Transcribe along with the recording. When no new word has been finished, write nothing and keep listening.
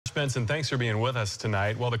Benson, thanks for being with us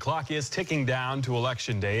tonight. Well, the clock is ticking down to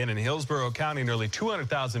Election Day, and in Hillsborough County, nearly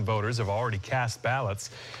 200,000 voters have already cast ballots.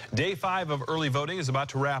 Day 5 of early voting is about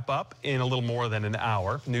to wrap up in a little more than an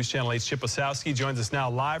hour. News Channel 8's Chip Osowski joins us now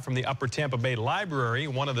live from the Upper Tampa Bay Library,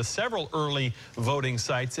 one of the several early voting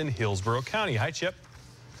sites in Hillsborough County. Hi, Chip.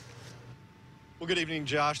 Well, good evening,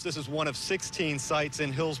 Josh. This is one of 16 sites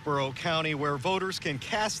in Hillsborough County where voters can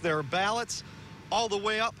cast their ballots all the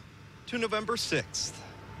way up to November 6th.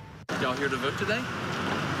 Y'all here to vote today?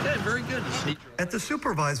 Yeah, very good. At the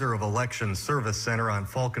Supervisor of Elections Service Center on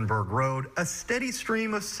Falkenberg Road, a steady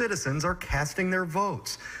stream of citizens are casting their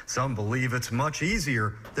votes. Some believe it's much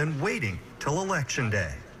easier than waiting till Election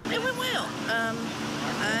Day. It went well.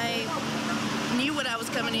 I knew what I was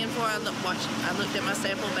coming in for. I looked at my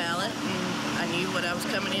sample ballot, and I knew what I was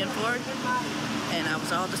coming in for, and I was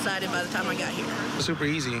all decided by the time I got here. Super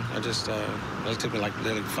easy. It took me like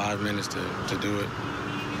literally 5 minutes to do it.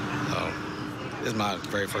 This is my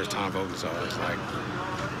very first time voting, so it's like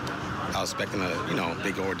I was expecting a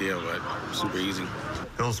big ordeal, but super easy.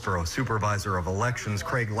 Hillsborough Supervisor of Elections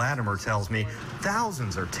Craig Latimer tells me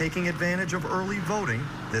thousands are taking advantage of early voting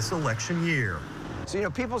this election year. So,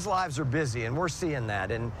 people's lives are busy, and we're seeing that.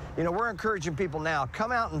 And, we're encouraging people now,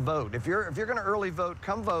 come out and vote. If you're going to early vote,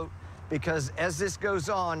 come vote, because as this goes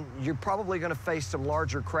on, you're probably going to face some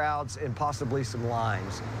larger crowds and possibly some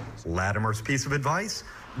lines. Latimer's piece of advice: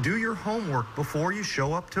 do your homework before you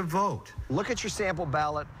show up to vote. Look at your sample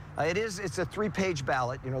ballot. It's a 3-page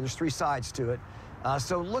ballot. There's 3 sides to it.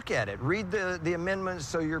 So look at it. Read the amendments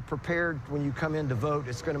so you're prepared when you come in to vote.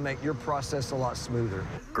 It's going to make your process a lot smoother.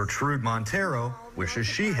 Gertrude Montero wishes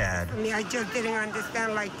she had. I just didn't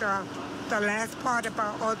understand the last part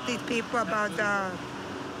about all these people, about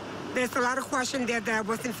there's a lot of questions there that I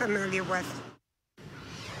wasn't familiar with.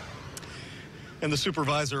 And the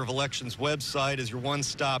Supervisor of Elections website is your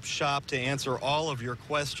one-stop shop to answer all of your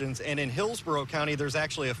questions. And in Hillsborough County, there's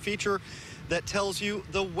actually a feature that tells you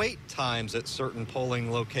the wait times at certain polling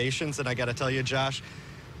locations. And I got to tell you, Josh,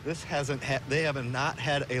 they have not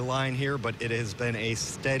had a line here, but it has been a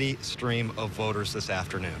steady stream of voters this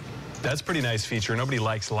afternoon. That's a pretty nice feature. Nobody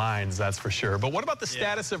likes lines, that's for sure. But what about the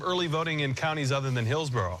status of early voting in counties other than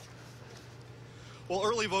Hillsborough? Well,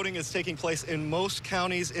 early voting is taking place in most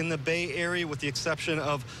counties in the Bay Area, with the exception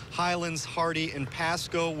of Highlands, Hardy, and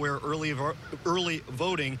Pasco, where early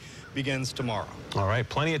voting begins tomorrow. All right,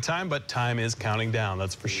 plenty of time, but time is counting down,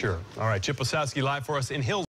 that's for sure. All right, Chip Osowski live for us in Hillsborough.